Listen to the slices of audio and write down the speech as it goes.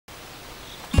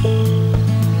Hey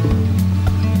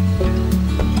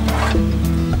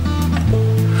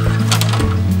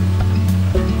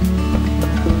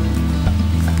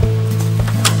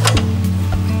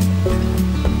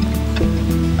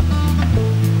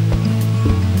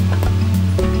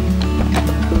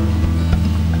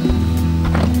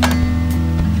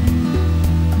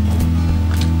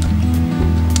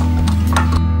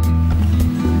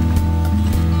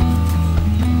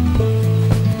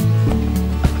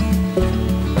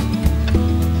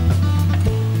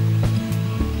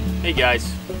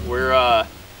guys, we're going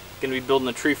to be building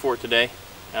a tree fort today.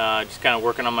 Just kind of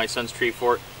working on my son's tree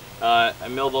fort. I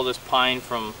milled all this pine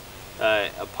from a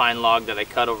pine log that I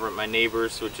cut over at my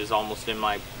neighbor's, which is almost in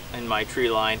my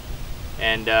tree line,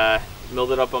 and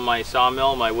milled it up on my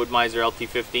sawmill, my Wood-Mizer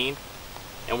LT15,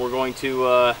 and we're going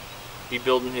to be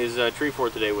building his tree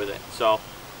fort today with it. So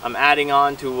I'm adding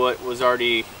on to what was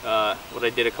already what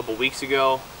I did a couple weeks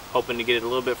ago, hoping to get it a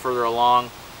little bit further along.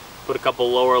 Put a couple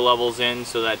lower levels in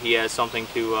so that he has something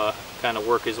to kind of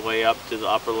work his way up to the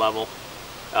upper level.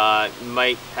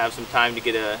 Might have some time to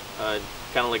get a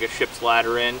kind of like a ship's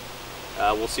ladder in.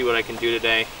 We'll see what I can do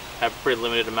today. Have a pretty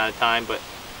limited amount of time, but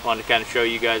I wanted to kind of show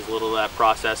you guys a little of that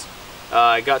process.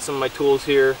 I got some of my tools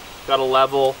here. Got a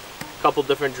level, a couple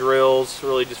different drills,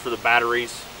 really just for the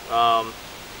batteries. I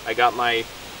got my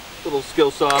little skill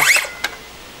saw.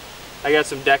 I got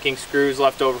some decking screws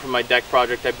left over from my deck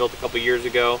project I built a couple years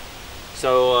ago.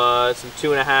 So some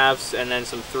 2.5s and then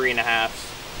some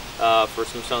 3.5s for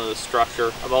some of the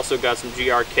structure. I've also got some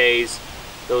GRKs.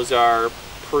 Those are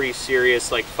pretty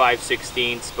serious, like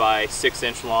 5/16 by 6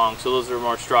 inch long. So those are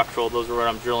more structural. Those are what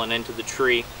I'm drilling into the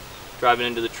tree, driving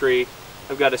into the tree.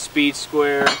 I've got a speed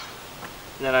square,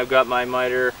 and then I've got my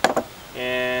miter,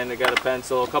 and I got a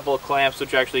pencil, a couple of clamps,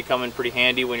 which actually come in pretty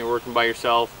handy when you're working by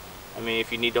yourself. I mean,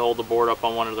 if you need to hold the board up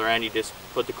on one other end, you just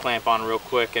put the clamp on real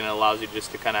quick and it allows you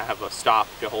just to kind of have a stop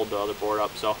to hold the other board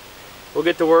up. So we'll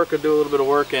get to work, I'll do a little bit of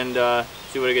work and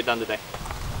see what I get done today.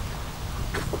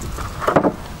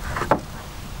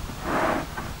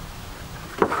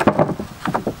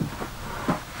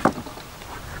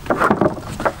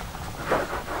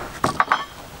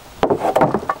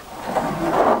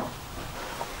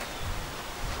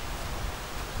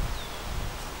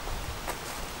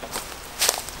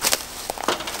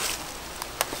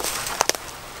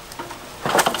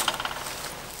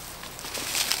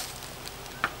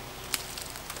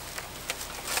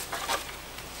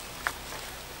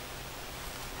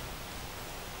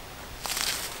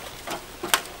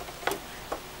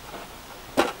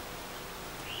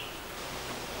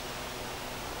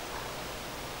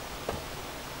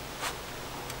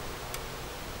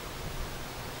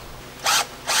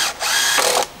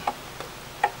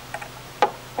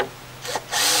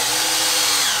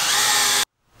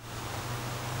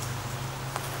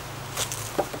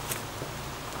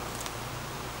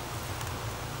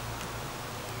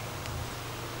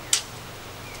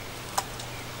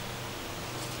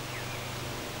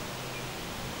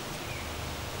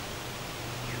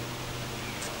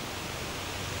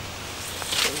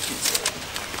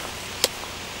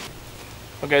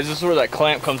 Okay, this is where that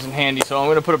clamp comes in handy. So I'm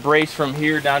going to put a brace from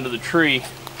here down to the tree,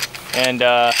 and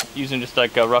using just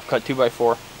like a rough cut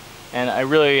 2x4. And I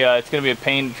really, it's going to be a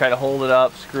pain to try to hold it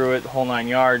up, screw it, the whole 9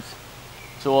 yards.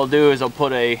 So what I'll do is I'll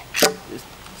put just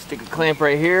stick a clamp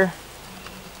right here,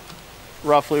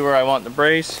 roughly where I want the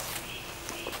brace.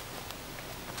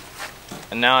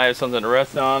 And now I have something to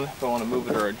rest on if I want to move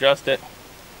it or adjust it.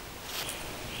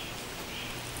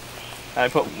 I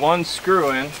put one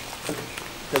screw in,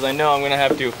 because I know I'm going to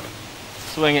have to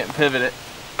swing it and pivot it.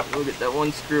 We'll get that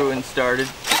one screw in started.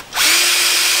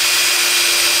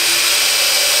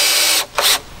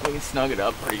 We can snug it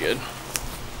up pretty good.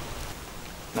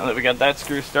 Now that we got that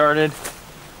screw started,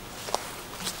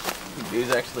 what we do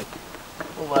is actually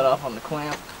pull that off on the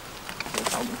clamp.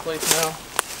 It's held in place now.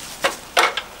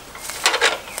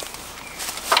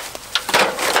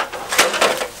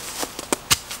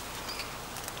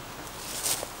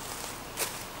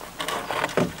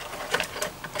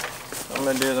 What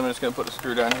I'm going to do is I'm just going to put a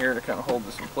screw down here to kind of hold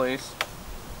this in place.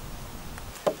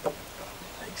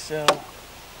 Like so.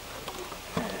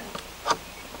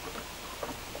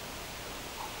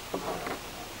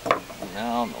 And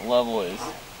now the level is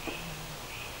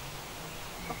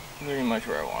pretty much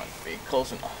where I want it to be.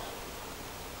 Close enough.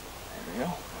 There we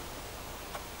go.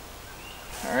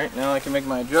 Alright, now I can make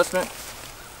my adjustment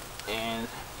and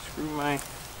screw my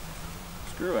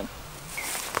screw in.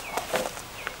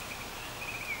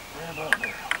 Right about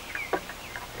there.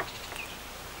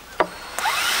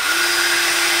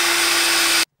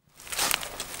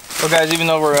 Well guys, even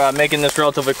though we're making this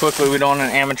relatively quickly, we don't want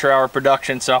an amateur hour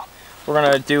production, so we're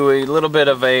going to do a little bit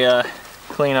of a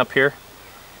clean up here.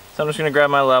 So I'm just going to grab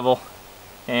my level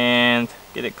and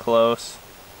get it close.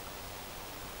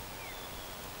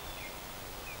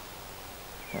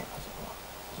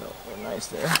 So we're nice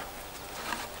there.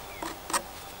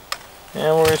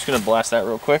 And we're just going to blast that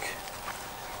real quick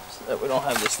so that we don't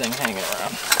have this thing hanging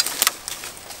around.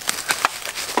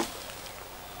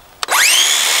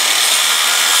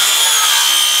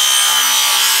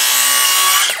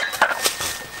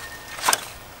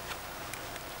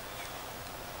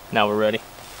 Now we're ready.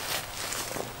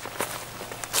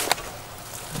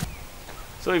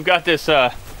 So we've got this,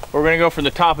 we're going to go from the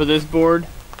top of this board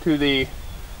to the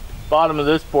bottom of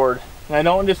this board. And I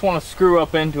don't just want to screw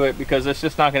up into it because it's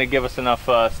just not going to give us enough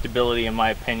stability in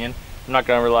my opinion. I'm not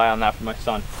going to rely on that for my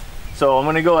son. So I'm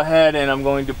going to go ahead and I'm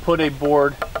going to put a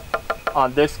board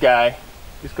on this guy,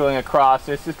 just going across.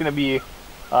 It's just going to be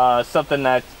something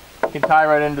that can tie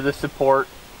right into the support,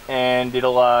 and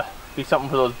it'll be something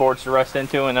for those boards to rest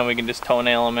into, and then we can just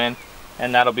toenail them in,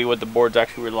 and that'll be what the boards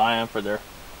actually rely on for their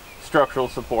structural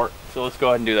support. So let's go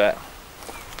ahead and do that.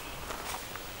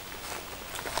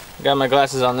 Got my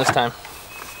glasses on this time.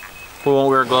 We won't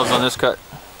wear gloves on this cut,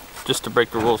 just to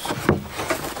break the rules.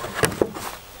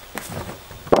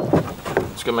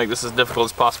 Just gonna make this as difficult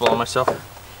as possible on myself.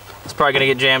 It's probably gonna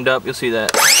get jammed up, you'll see that.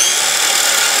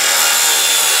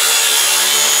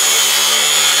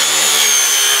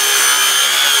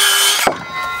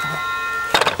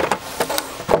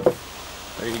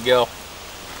 There you go.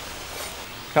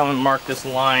 Come and mark this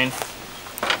line.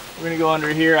 We're gonna go under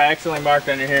here. I accidentally marked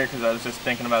under here because I was just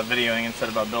thinking about videoing instead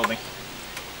of about building.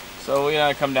 So we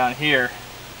gotta come down here.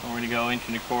 And we're gonna go 1¼ inch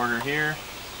here,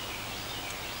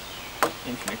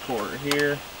 1¼ inch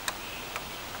here.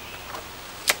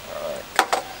 All right.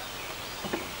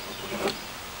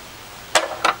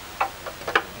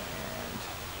 And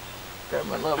grab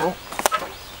my level.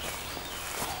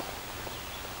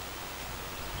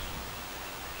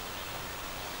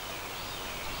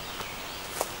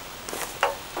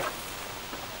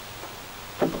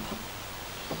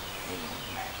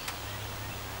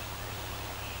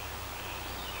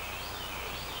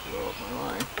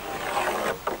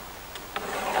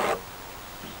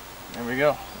 There we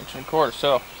go, 1¼ inch.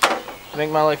 So to make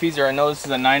my life easier, I know this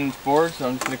is a 9-inch board, so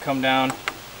I'm just going to come down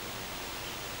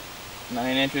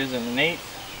 9 inches and 1/8.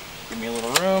 Give me a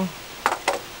little room,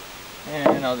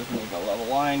 and I'll just make a level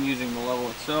line using the level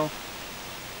itself.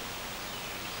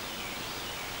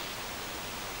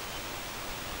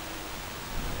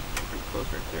 Pretty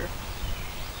close right there.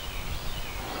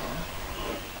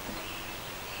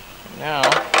 Now,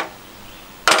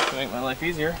 to make my life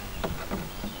easier,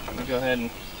 I'm going to go ahead and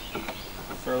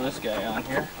throw this guy on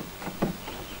here,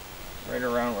 right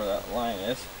around where that line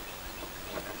is.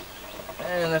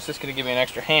 And that's just going to give me an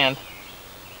extra hand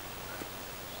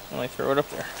when I throw it up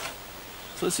there.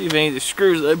 So let's see if any of the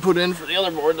screws that I put in for the other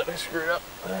board that I screwed up,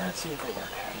 let's see if they work.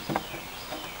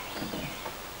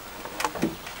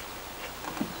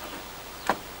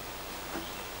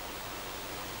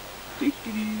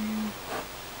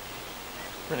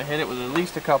 We're going to hit it with at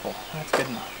least a couple. That's good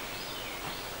enough.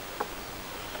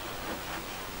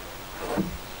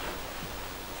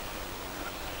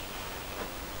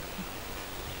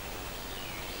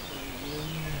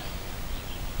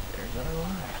 There's our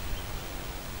line.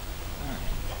 Alright,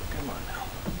 come on now.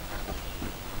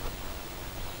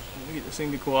 Let me get this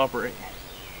thing to cooperate.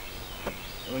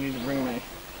 So we need to bring my...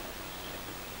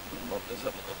 bump this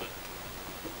up a little bit.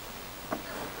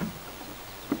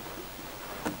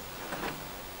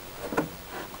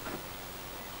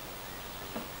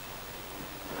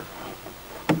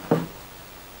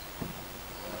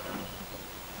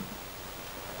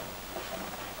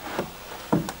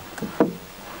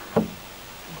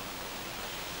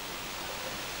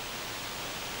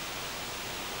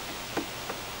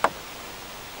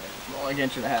 Like 1.5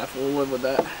 inches, we'll live with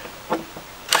that. And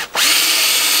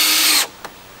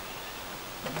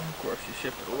of course you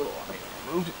shifted a little on me.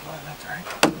 Moved it, but that's alright.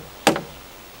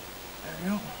 There we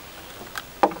go.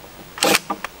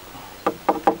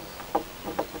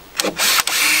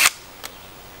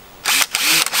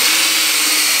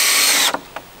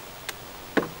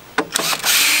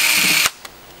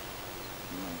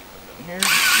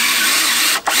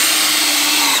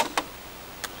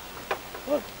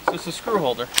 Look, it's just a screw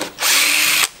holder.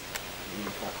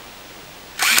 Beautiful.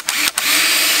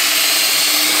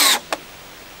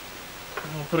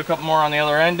 We'll put a couple more on the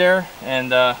other end there, and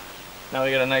now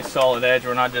we got a nice solid edge.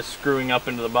 We're not just screwing up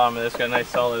into the bottom of this. Got a nice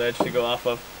solid edge to go off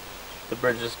of to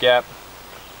bridge this gap.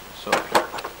 So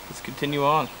let's continue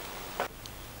on.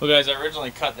 Well guys, I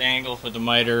originally cut the angle with the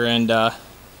miter and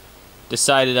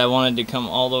decided I wanted to come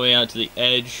all the way out to the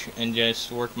edge and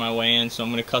just work my way in, so I'm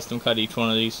going to custom cut each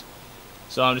one of these.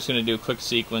 So I'm just going to do a quick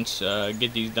sequence,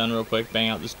 get these done real quick, bang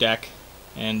out this deck,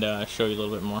 and show you a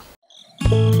little bit more.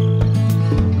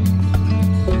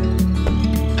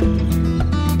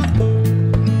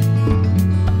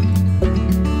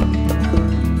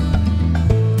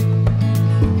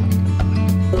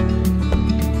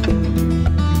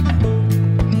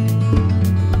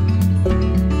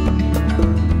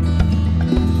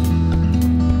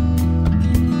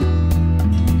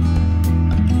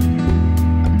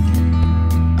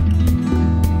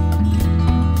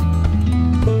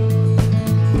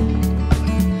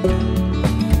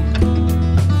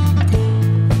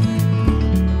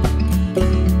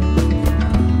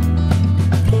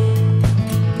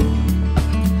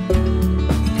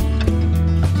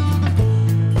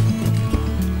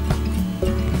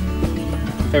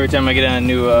 Every time I get on a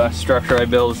new structure I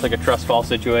build, it's like a truss fall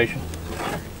situation.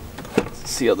 Let's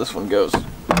see how this one goes.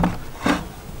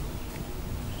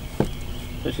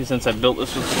 Especially since I built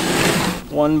this with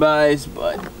 1x,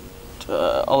 but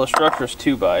all the structure is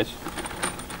 2x.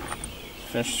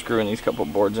 Finish screwing these couple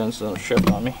boards in so they don't shift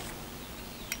on me.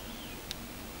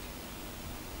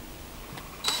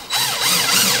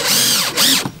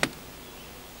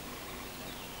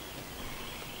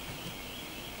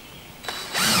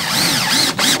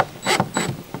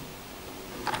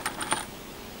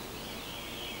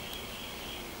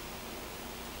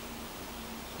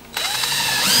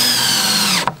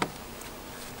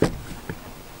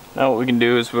 Now what we can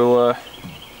do is we'll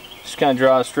just kind of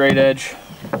draw a straight edge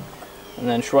and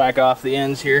then schwack off the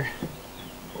ends here.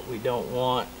 What we don't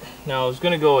want. Now I was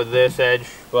going to go with this edge,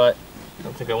 but I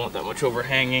don't think I want that much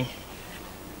overhanging.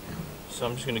 So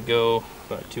I'm just going to go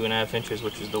about 2.5 inches,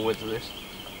 which is the width of this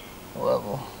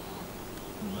level.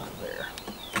 Not there.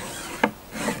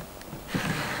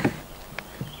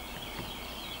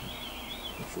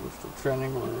 Make sure we're still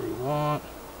trending where we want.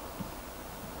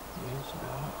 Yes, about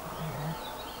there.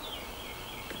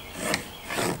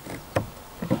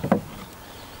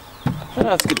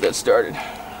 Let's get that started.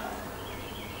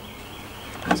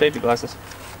 Safety glasses.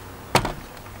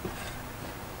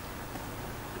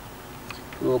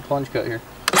 A little plunge cut here.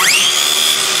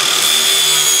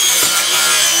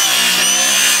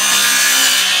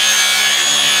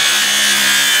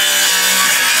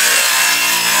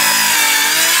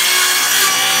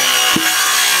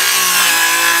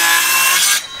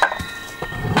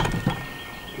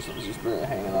 This one's just barely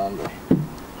hanging on to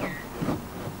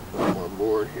one more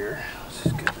board here. Let's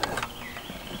just get that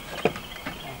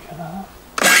cut off.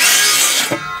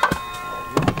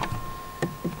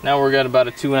 Now we've got about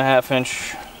a 2.5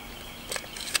 inch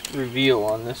reveal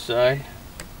on this side.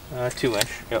 2 inch,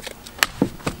 yep.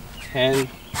 And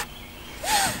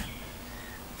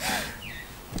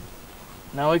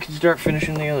now we can start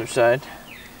finishing the other side.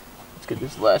 Let's get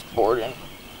this last board in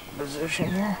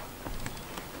position here.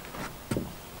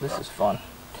 This is fun.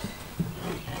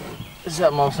 This is how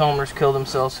most homers kill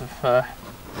themselves, if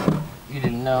you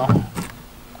didn't know.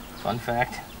 Fun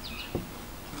fact.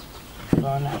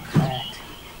 Fun fact.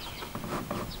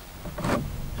 I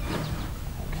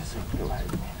guess I can go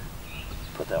ahead and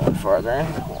put that one farther in.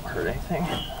 It won't hurt anything.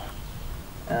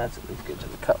 That's at least good to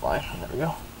the cut line. There we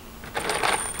go.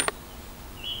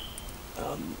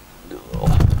 Do a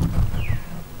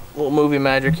little movie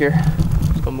magic here.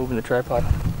 Let's go moving the tripod.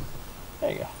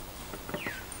 There you go.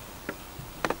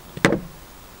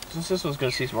 Since this one's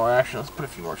going to see some more action, let's put a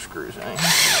few more screws in it.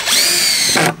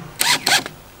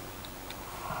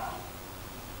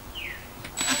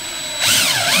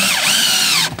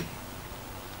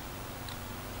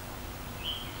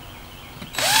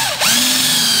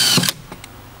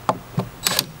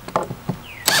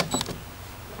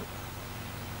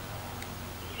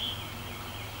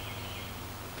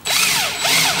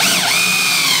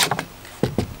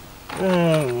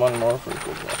 And one more for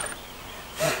good luck.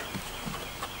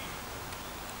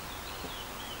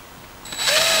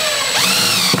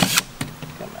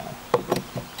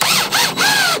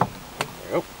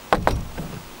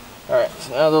 Alright,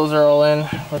 so now those are all in.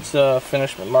 Let's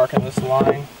finish marking this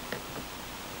line.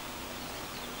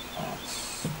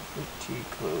 That's pretty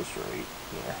close right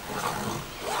there.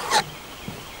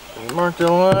 We marked the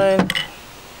line.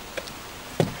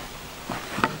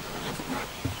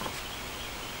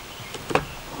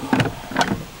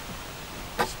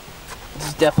 This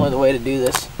is definitely the way to do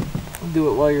this.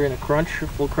 Do it while you're in a crunch or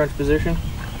full crunch position,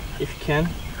 if you can.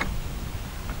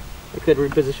 I could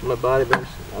reposition my body, but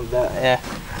I'm that. Yeah.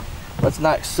 Let's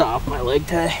not saw off my leg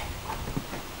tie.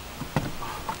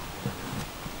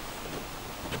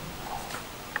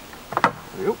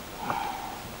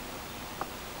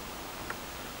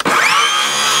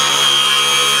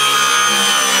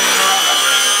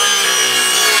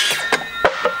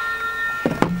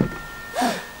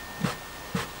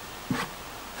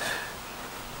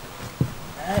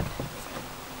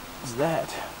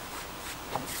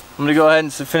 I'm gonna go ahead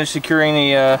and finish securing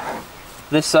the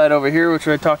this side over here, which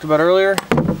I talked about earlier,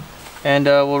 and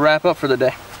we'll wrap up for the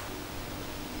day.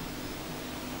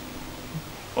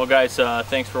 Well guys,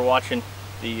 thanks for watching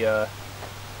the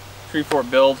tree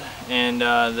fort build, and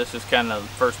this is kind of the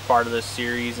first part of this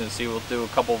series, and see, we'll do a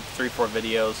couple tree fort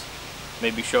videos,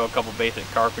 maybe show a couple basic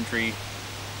carpentry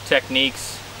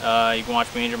techniques. You can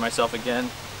watch me injure myself again.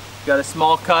 Got a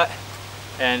small cut,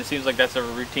 and it seems like that's a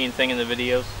routine thing in the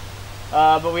videos,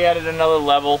 but we added another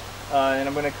level, and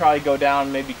I'm going to probably go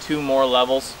down maybe 2 more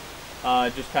levels,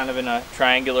 just kind of in a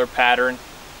triangular pattern,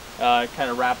 kind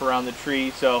of wrap around the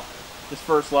tree. So this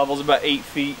first level is about 8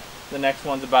 feet, the next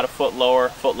one's about a foot lower,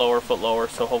 foot lower, foot lower,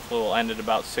 so hopefully we'll end at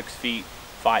about 6 feet,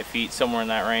 5 feet, somewhere in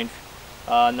that range,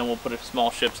 and then we'll put a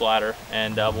small ship's ladder,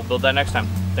 and we'll build that next time.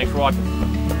 Thanks for watching.